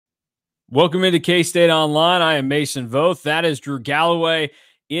Welcome into K-State Online. I am Mason Voth. That is Drew Galloway.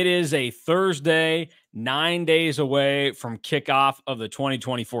 It is a Thursday, 9 days away from kickoff of the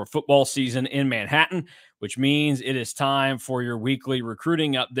 2024 football season in Manhattan, which means it is time for your weekly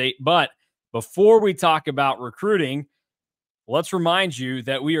recruiting update. But before we talk about recruiting, let's remind you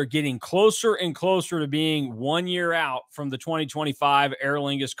that we are getting closer and closer to being 1 year out from the 2025 Aer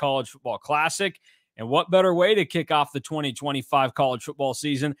Lingus College Football Classic. And what better way to kick off the 2025 college football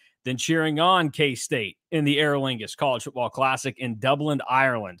season than cheering on K-State in the Aer Lingus College Football Classic in Dublin,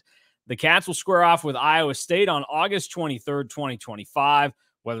 Ireland. The Cats will square off with Iowa State on August 23rd, 2025.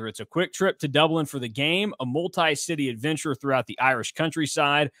 Whether it's a quick trip to Dublin for the game, a multi-city adventure throughout the Irish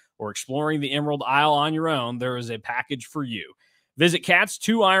countryside, or exploring the Emerald Isle on your own, there is a package for you. Visit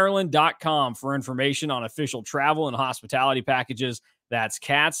cats2ireland.com for information on official travel and hospitality packages. That's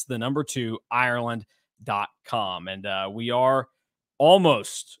cats2ireland.com. And we are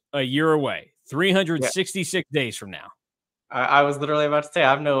almost a year away, 366 days from now. I was literally about to say,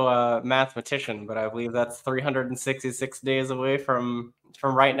 I'm no mathematician, but I believe that's 366 days away from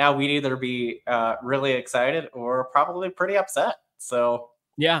right now. We'd either be really excited or probably pretty upset. So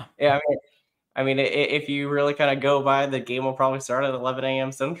yeah. I mean, if you really kind of go by, the game will probably start at 11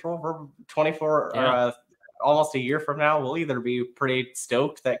 a.m. Central for 24 or almost a year from now. We'll either be pretty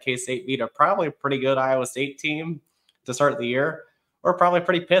stoked that K-State beat a probably pretty good Iowa State team to start the year, or probably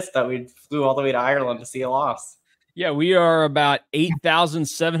pretty pissed that we flew all the way to Ireland to see a loss. Yeah, we are about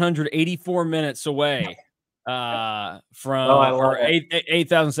 8,784 minutes away from, or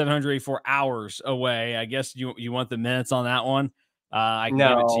 8,784 hours away. I guess you want the minutes on that one. I can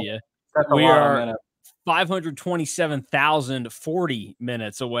give it to you. We are 527,040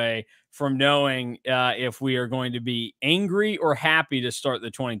 minutes away from knowing if we are going to be angry or happy to start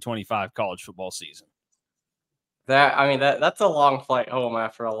the 2025 college football season. That's a long flight home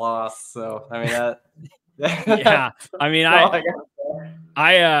after a loss. So yeah,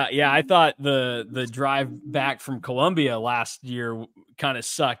 I thought the drive back from Columbia last year kind of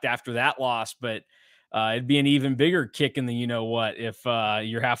sucked after that loss, but it'd be an even bigger kick in the you-know-what if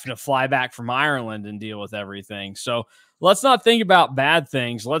you're having to fly back from Ireland and deal with everything. So let's not think about bad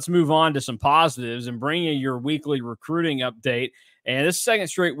things. Let's move on to some positives and bring you your weekly recruiting update. And this second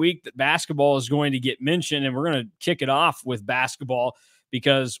straight week that basketball is going to get mentioned, and we're going to kick it off with basketball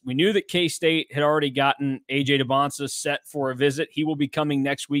because we knew that K-State had already gotten A.J. DeBonsa set for a visit. He will be coming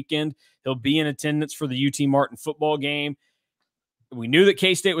next weekend. He'll be in attendance for the UT Martin football game. We knew that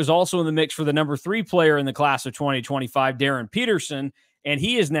K-State was also in the mix for the number 3 player in the class of 2025, Darren Peterson, and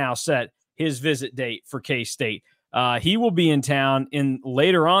he has now set his visit date for K-State. He will be in town in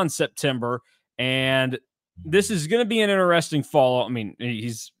later on September, and this is going to be an interesting fall. I mean,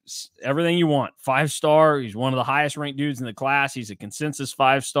 he's everything you want. 5-star. He's one of the highest ranked dudes in the class. He's a consensus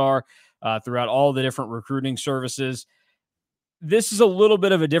 5-star throughout all the different recruiting services. This is a little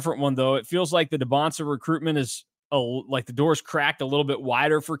bit of a different one, though. It feels like the DeBonsa recruitment is like the door's cracked a little bit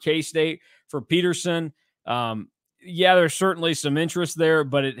wider for K-State. For Peterson, there's certainly some interest there,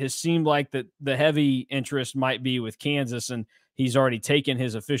 but it has seemed like that the heavy interest might be with Kansas, and he's already taken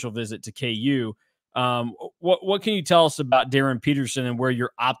his official visit to KU. What can you tell us about Darren Peterson and where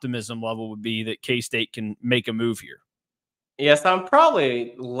your optimism level would be that K-State can make a move here? Yes, I'm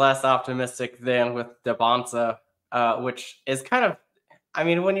probably less optimistic than with DeBonsa, which is kind of,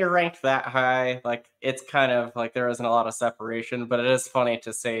 when you're ranked that high, it's kind of like there isn't a lot of separation, but it is funny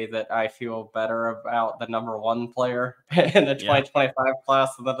to say that I feel better about the number 1 player in the 2025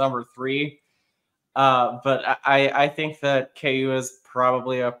 class than the number 3. But I think that KU is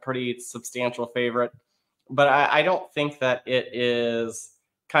probably a pretty substantial favorite, but I don't think that it is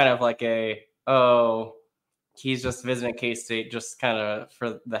kind of like he's just visiting K-State just kind of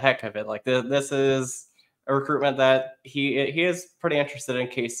for the heck of it. Like this is a recruitment that he is pretty interested in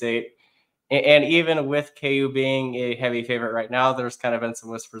K-State. And even with KU being a heavy favorite right now, there's kind of been some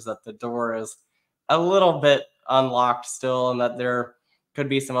whispers that the door is a little bit unlocked still and that there could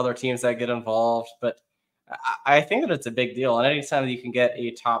be some other teams that get involved. But I think that it's a big deal. And anytime that you can get a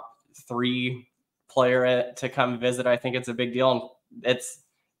top 3 player to come visit, I think it's a big deal. And it's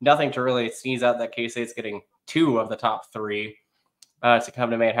nothing to really sneeze at that K-State's getting 2 of the top 3 to come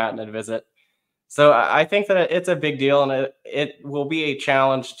to Manhattan and visit. So I think that it's a big deal, and it will be a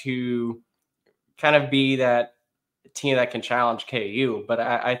challenge to kind of be that team that can challenge KU. But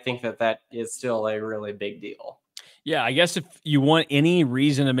I think that is still a really big deal. Yeah, I guess if you want any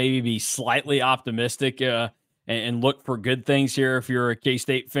reason to maybe be slightly optimistic and look for good things here, if you're a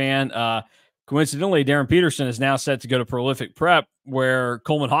K-State fan, coincidentally, Darren Peterson is now set to go to Prolific Prep, where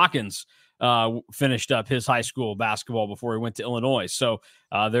Coleman Hawkins finished up his high school basketball before he went to Illinois. So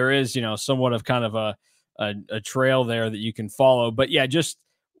there is, somewhat of kind of a trail there that you can follow. But yeah, just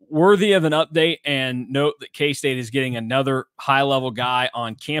worthy of an update, and note that K-State is getting another high-level guy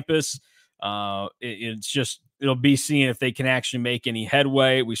on campus. It'll be seeing if they can actually make any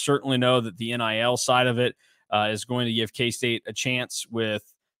headway. We certainly know that the NIL side of it is going to give K-State a chance with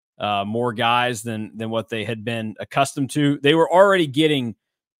more guys than what they had been accustomed to. They were already getting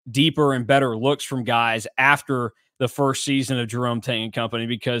deeper and better looks from guys after the first season of Jerome Tang and company,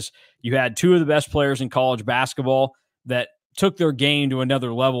 because you had two of the best players in college basketball that took their game to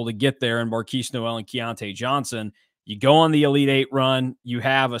another level to get there, in Marquise Noel and Keontae Johnson. You go on the Elite Eight run, you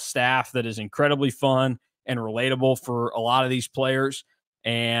have a staff that is incredibly fun and relatable for a lot of these players,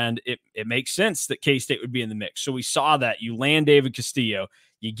 and it makes sense that K-State would be in the mix. So we saw that. You land David Castillo,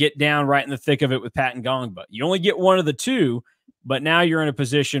 you get down right in the thick of it with Patton Gongba. You only get one of the two, but now you're in a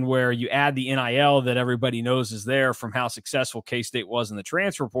position where you add the NIL that everybody knows is there from how successful K-State was in the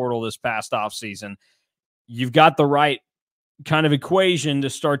transfer portal this past offseason. You've got the right kind of equation to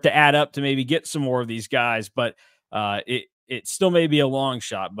start to add up to maybe get some more of these guys, but it still may be a long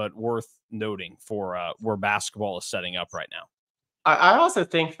shot, but worth noting for where basketball is setting up right now. I also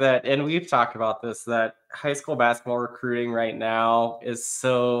think that, and we've talked about this, that high school basketball recruiting right now is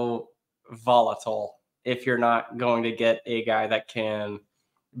so volatile. If you're not going to get a guy that can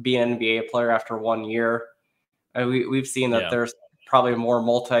be an NBA player after 1 year, we've seen that there's probably more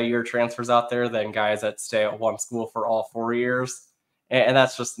multi-year transfers out there than guys that stay at one school for all 4 years. And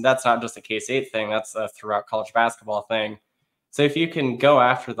that's not just a K-State thing. That's a throughout college basketball thing. So if you can go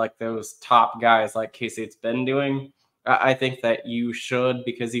after like those top guys like K-State's been doing, I think that you should,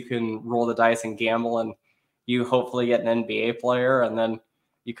 because you can roll the dice and gamble, and you hopefully get an NBA player, and then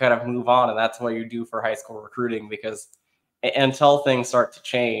you kind of move on. And that's what you do for high school recruiting, because until things start to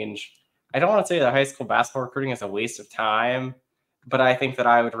change, I don't want to say that high school basketball recruiting is a waste of time, but I think that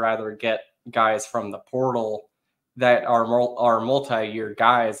I would rather get guys from the portal that are multi-year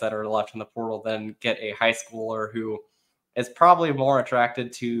guys that are left in the portal than get a high schooler who is probably more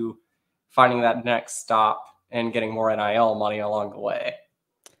attracted to finding that next stop and getting more NIL money along the way.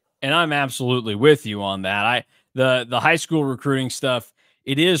 And I'm absolutely with you on that. The high school recruiting stuff,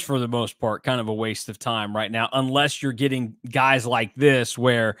 it is for the most part kind of a waste of time right now, unless you're getting guys like this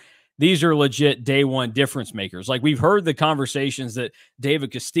where these are legit day one difference makers. Like we've heard the conversations that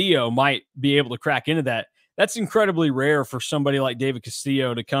David Castillo might be able to crack into that. That's incredibly rare for somebody like David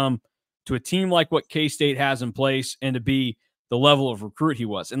Castillo to come to a team like what K-State has in place and to be the level of recruit he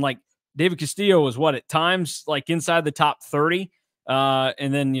was. And like David Castillo was at times like inside the top 30.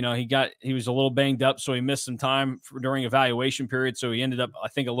 And then, he was a little banged up, so he missed some time during evaluation period. So he ended up, I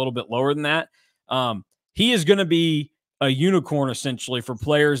think, a little bit lower than that. He is going to be a unicorn essentially for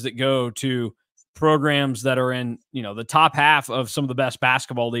players that go to programs that are in, the top half of some of the best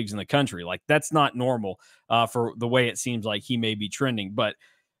basketball leagues in the country. Like that's not normal for the way it seems like he may be trending. But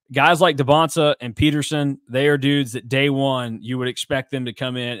guys like DeBonsa and Peterson, they are dudes that day one, you would expect them to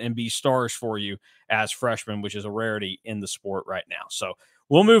come in and be stars for you as freshmen, which is a rarity in the sport right now. So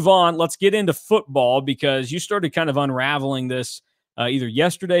we'll move on. Let's get into football, because you started kind of unraveling this either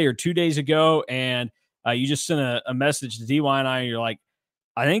yesterday or 2 days ago. And you just sent a message to DY and I, and you're like,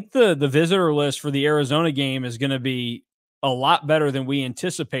 I think the visitor list for the Arizona game is going to be a lot better than we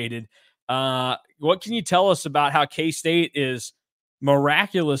anticipated. What can you tell us about how K-State is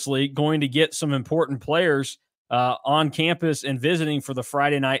miraculously going to get some important players on campus and visiting for the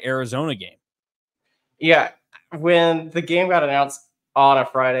Friday night Arizona game? Yeah, when the game got announced on a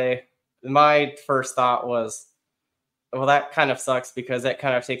Friday, my first thought was, well, that kind of sucks, because that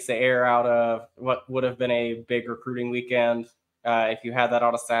kind of takes the air out of what would have been a big recruiting weekend. If you had that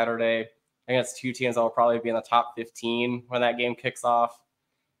on a Saturday against two teams that will probably be in the top 15 when that game kicks off.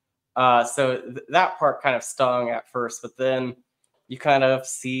 So that part kind of stung at first, but then you kind of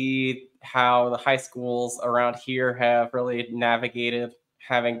see how the high schools around here have really navigated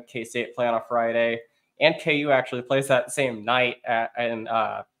having K-State play on a Friday, and KU actually plays that same night in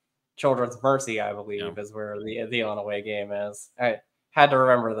Children's Mercy, I believe, is where the on-away game is. I had to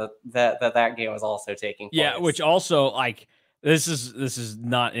remember that game was also taking place. Yeah, which also, like, this is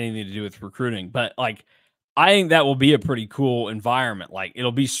not anything to do with recruiting, but like, I think that will be a pretty cool environment. Like,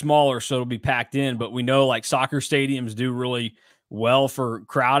 it'll be smaller, so it'll be packed in, but we know like soccer stadiums do really well for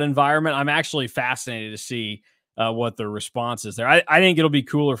crowd environment. I'm actually fascinated to see what the response is there. I think it'll be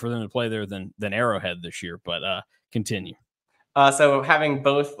cooler for them to play there than Arrowhead this year, but continue. So having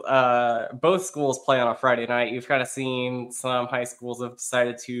both schools play on a Friday night, you've kind of seen some high schools have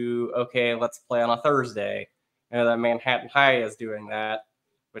decided to, okay, let's play on a Thursday. The Manhattan High is doing that.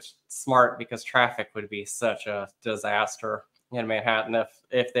 which smart because traffic would be such a disaster in Manhattan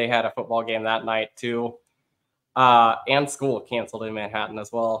if they had a football game that night too. And school canceled in Manhattan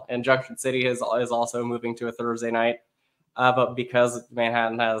as well. And Junction City is also moving to a Thursday night. But because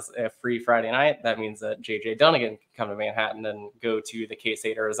Manhattan has a free Friday night, that means that J.J. Dunnigan can come to Manhattan and go to the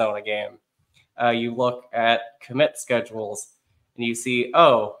K-State Arizona game. You look at commit schedules and you see,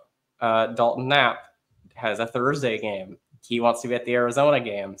 Dalton Knapp has a Thursday game. He wants to be at the Arizona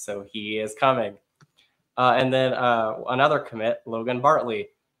game, so he is coming. And then another commit, Logan Bartley,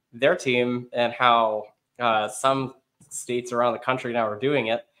 their team, and how some states around the country now are doing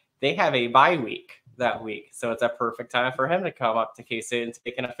it, they have a bye week that week. So it's a perfect time for him to come up to K-State and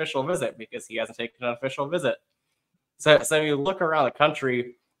take an official visit because he hasn't taken an official visit. So you look around the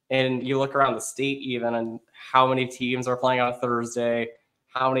country and you look around the state even, and how many teams are playing on Thursday,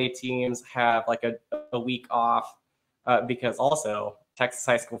 how many teams have like a week off, because also Texas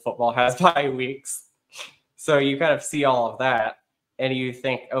high school football has bye weeks. So you kind of see all of that and you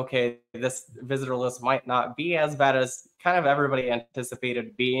think, okay, this visitor list might not be as bad as kind of everybody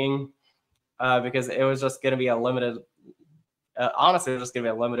anticipated being, because it was just going to be a limited, honestly, it was just going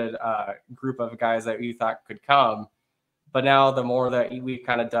to be a limited group of guys that you thought could come. But now the more that we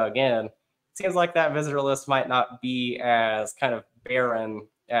kind of dug in, it seems like that visitor list might not be as kind of barren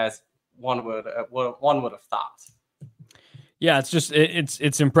as one would have thought. Yeah, it's just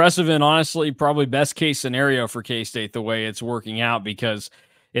it's impressive and honestly probably best case scenario for K-State the way it's working out, because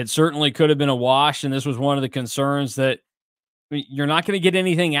it certainly could have been a wash, and this was one of the concerns that you're not going to get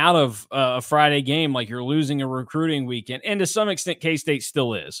anything out of a Friday game, like you're losing a recruiting weekend, and to some extent K-State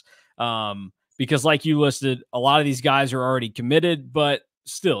still is, because like you listed, a lot of these guys are already committed, but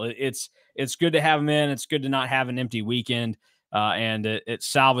still it's good to have them in. It's good to not have an empty weekend. And it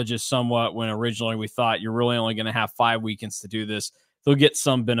salvages somewhat when originally we thought you're really only going to have 5 weekends to do this. They'll get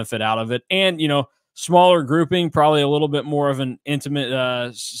some benefit out of it. And, smaller grouping, probably a little bit more of an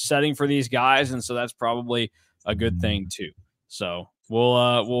intimate setting for these guys. And so that's probably a good thing too. So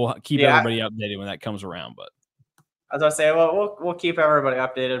we'll keep everybody updated when that comes around. But as I say, well, we'll keep everybody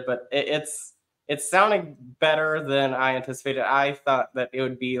updated, but it's sounding better than I anticipated. I thought that it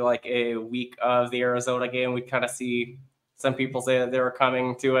would be like a week of the Arizona game. We kind of see some people say that they were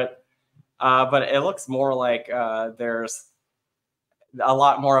coming to it, but it looks more like there's a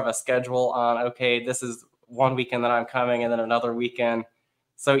lot more of a schedule on, okay, this is one weekend that I'm coming and then another weekend.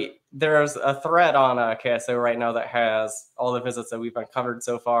 So there's a thread on KSO right now that has all the visits that we've uncovered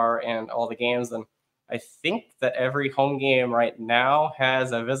so far and all the games. And I think that every home game right now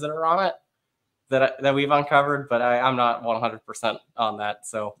has a visitor on it that we've uncovered, but I'm not 100% on that.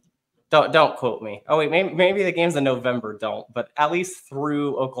 So Don't quote me. Oh wait, maybe the games in November don't, but at least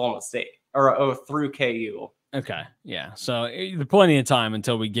through Oklahoma State or through KU. Okay, yeah. So there's plenty of time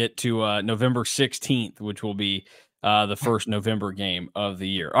until we get to November 16th, which will be the first November game of the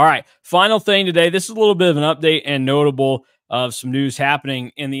year. All right, final thing today. This is a little bit of an update and notable of some news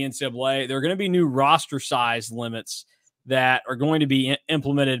happening in the NCAA. There are going to be new roster size limits that are going to be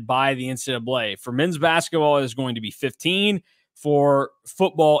implemented by the NCAA. For men's basketball, it is going to be 15. For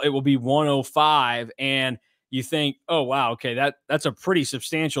football, it will be 105. And you think, oh, wow, okay, that's a pretty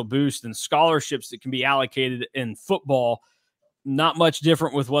substantial boost in scholarships that can be allocated in football. Not much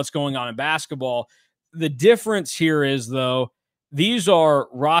different with what's going on in basketball. The difference here is, though, these are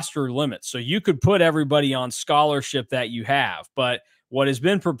roster limits. So you could put everybody on scholarship that you have. But what has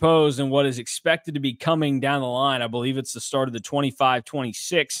been proposed and what is expected to be coming down the line, I believe it's the start of the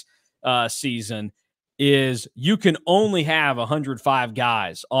 25-26 season, is you can only have 105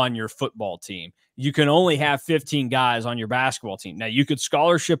 guys on your football team. You can only have 15 guys on your basketball team. Now, you could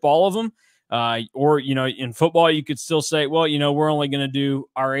scholarship all of them, or, in football, you could still say, well, we're only going to do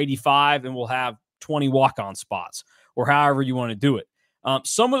our 85 and we'll have 20 walk-on spots, or however you want to do it.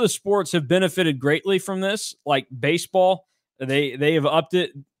 Some of the sports have benefited greatly from this, like baseball. They have upped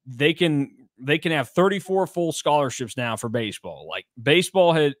it. They can have 34 full scholarships now for baseball. Like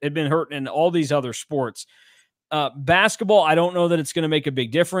baseball had been hurting in all these other sports. Basketball, I don't know that it's going to make a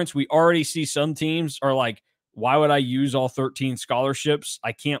big difference. We already see some teams are like, why would I use all 13 scholarships?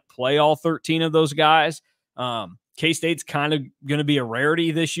 I can't play all 13 of those guys. K-State's kind of going to be a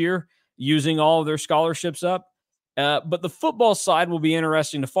rarity this year, using all of their scholarships up. But the football side will be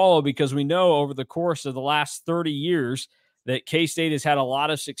interesting to follow, because we know over the course of the last 30 years that K-State has had a lot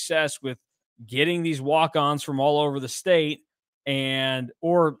of success with getting these walk-ons from all over the state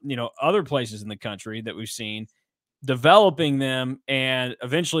or other places in the country that we've seen, developing them, and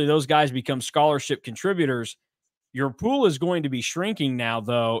eventually those guys become scholarship contributors. Your pool is going to be shrinking now,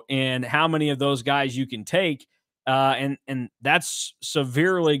 though, in how many of those guys you can take, And that's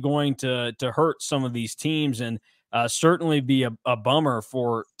severely going to hurt some of these teams, and certainly be a bummer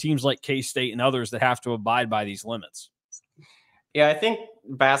for teams like K-State and others that have to abide by these limits. Yeah, I think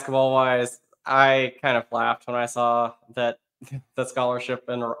basketball wise, I kind of laughed when I saw that the scholarship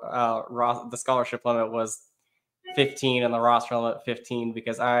and the scholarship limit was 15 and the roster limit 15,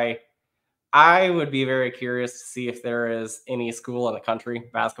 because I would be very curious to see if there is any school in the country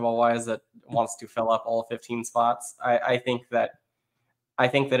basketball wise that wants to fill up all 15 spots. I think that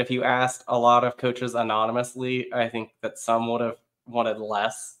if you asked a lot of coaches anonymously, I think that some would have wanted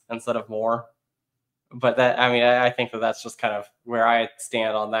less instead of more. But that, I mean, I think that that's just kind of where I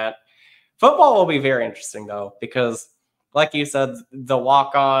stand on that. Football will be very interesting though, because like you said, the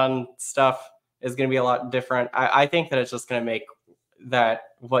walk-on stuff is going to be a lot different. I think that it's just going to make that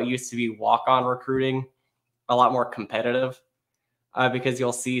what used to be walk-on recruiting a lot more competitive, because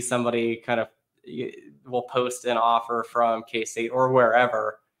you'll see somebody kind of will post an offer from K-State or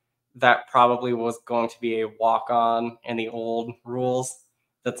wherever that probably was going to be a walk-on in the old rules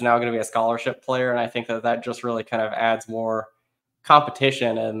that's now going to be a scholarship player. And I think that that just really kind of adds more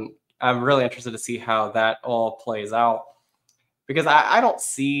competition. And I'm really interested to see how that all plays out, because I don't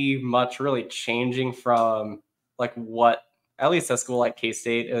see much really changing from like what at least a school like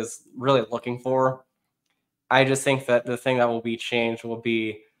K-State is really looking for. I just think that the thing that will be changed will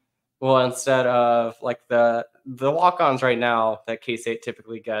be, well, instead of like the walk-ons right now that K-State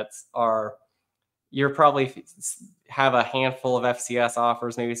typically gets are, you're probably have a handful of FCS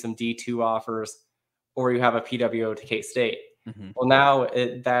offers, maybe some D2 offers, or you have a PWO to K-State. Mm-hmm. Well, now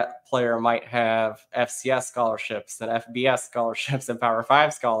that player might have FCS scholarships and FBS scholarships and Power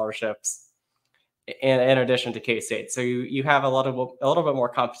 5 scholarships in addition to K-State. So you have a little bit more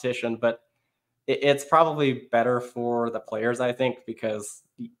competition, but it's probably better for the players, I think, because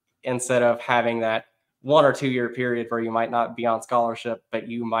instead of having that 1 or 2 year period where you might not be on scholarship, but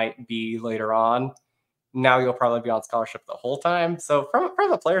you might be later on, now you'll probably be on scholarship the whole time. So from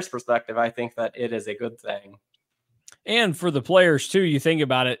the player's perspective, I think that it is a good thing. And for the players too, you think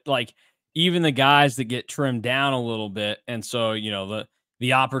about it, like even the guys that get trimmed down a little bit, and so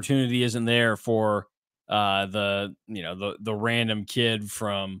the opportunity isn't there for the random kid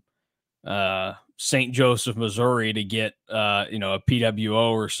from St. Joseph, Missouri to get a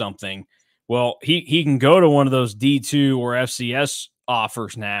PWO or something. Well, he can go to one of those D2 or FCS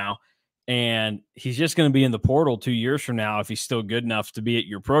offers now, and he's just going to be in the portal 2 years from now if he's still good enough to be at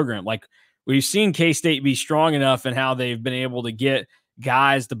your program. Like we've seen K-State be strong enough in how they've been able to get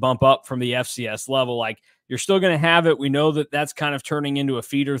guys to bump up from the FCS level. Like you're still going to have it. We know that that's kind of turning into a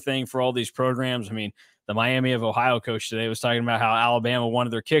feeder thing for all these programs. I mean, the Miami of Ohio coach today was talking about how Alabama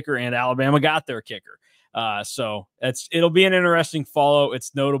wanted their kicker and Alabama got their kicker. So it'll be an interesting follow.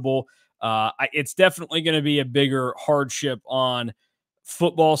 It's notable. It's definitely going to be a bigger hardship on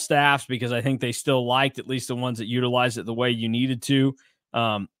football staffs because I think they still liked at least the ones that utilized it the way you needed to.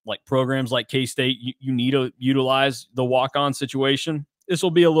 Like programs like K-State, you need to utilize the walk-on situation. This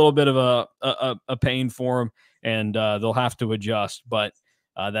will be a little bit of a pain for them, and they'll have to adjust. But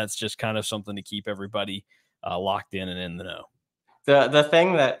that's just kind of something to keep everybody locked in and in the know. The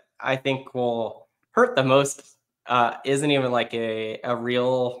thing that I think will hurt the most isn't even like a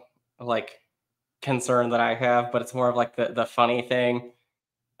real like concern that I have, but it's more of like the funny thing,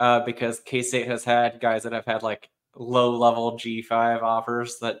 because K-State has had guys that have had like low-level G5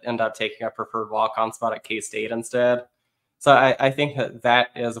 offers that end up taking a preferred walk-on spot at K-State instead. So I think that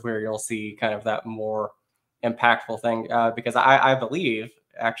is where you'll see kind of that more impactful thing, because I believe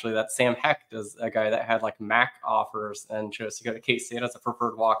actually that Sam Hecht is a guy that had like MAC offers and chose to go to K-State as a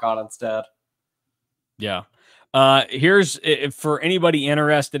preferred walk-on instead. Yeah. Here's for anybody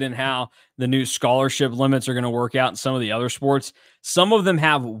interested in how the new scholarship limits are going to work out in some of the other sports. Some of them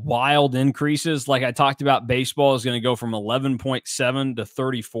have wild increases. Like I talked about, baseball is going to go from 11.7 to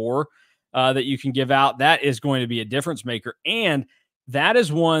 34 that you can give out. That is going to be a difference maker. And that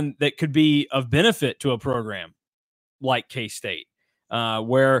is one that could be of benefit to a program like K-State,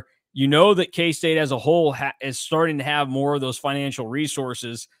 where that K-State as a whole is starting to have more of those financial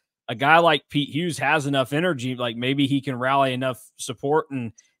resources. A guy like Pete Hughes has enough energy, like maybe he can rally enough support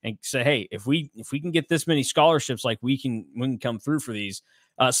and say, hey, if we can get this many scholarships, like we can come through for these.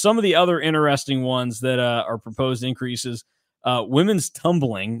 Some of the other interesting ones that are proposed increases, women's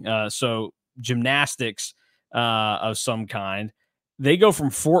tumbling, so gymnastics of some kind, they go from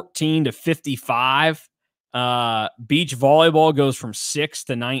 14 to 55. Beach volleyball goes from 6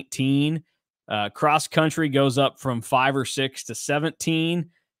 to 19. Cross country goes up from 5 or 6 to 17.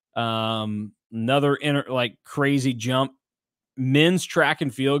 Another crazy jump. Men's track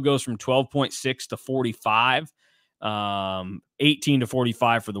and field goes from 12.6 to 45.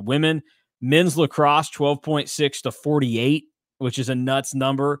 18-45 for the women. Men's lacrosse, 12.6-48, which is a nuts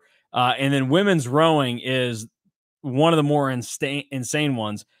number. And then women's rowing is one of the more insane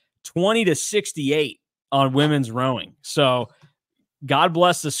ones, 20-68 on women's rowing. So God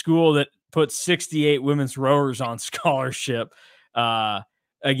bless the school that puts 68 women's rowers on scholarship.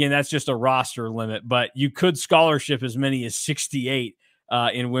 Again, that's just a roster limit, but you could scholarship as many as 68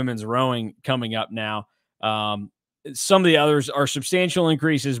 in women's rowing coming up now. Some of the others are substantial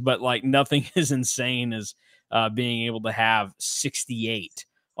increases, but like nothing as insane as being able to have 68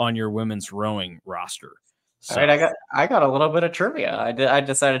 on your women's rowing roster. So, all right, I got a little bit of trivia. I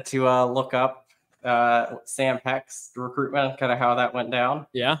decided to look up Sam Peck's recruitment, kind of how that went down.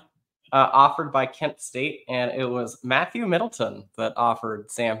 Yeah. Offered by Kent State, and it was Matthew Middleton that offered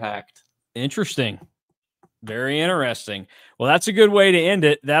Sam Hecht. Interesting. Very interesting. Well, that's a good way to end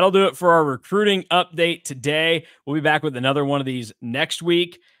it. That'll do it for our recruiting update today. We'll be back with another one of these next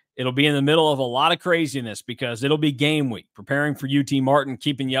week. It'll be in the middle of a lot of craziness because it'll be game week, preparing for UT Martin,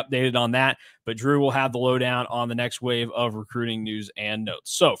 keeping you updated on that. But Drew will have the lowdown on the next wave of recruiting news and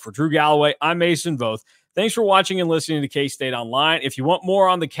notes. So for Drew Galloway, I'm Mason Voth. Thanks for watching and listening to K-State Online. If you want more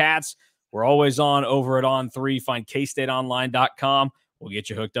on the Cats, we're always on over at On3. Find KStateOnline.com. We'll get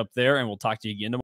you hooked up there, and we'll talk to you again tomorrow.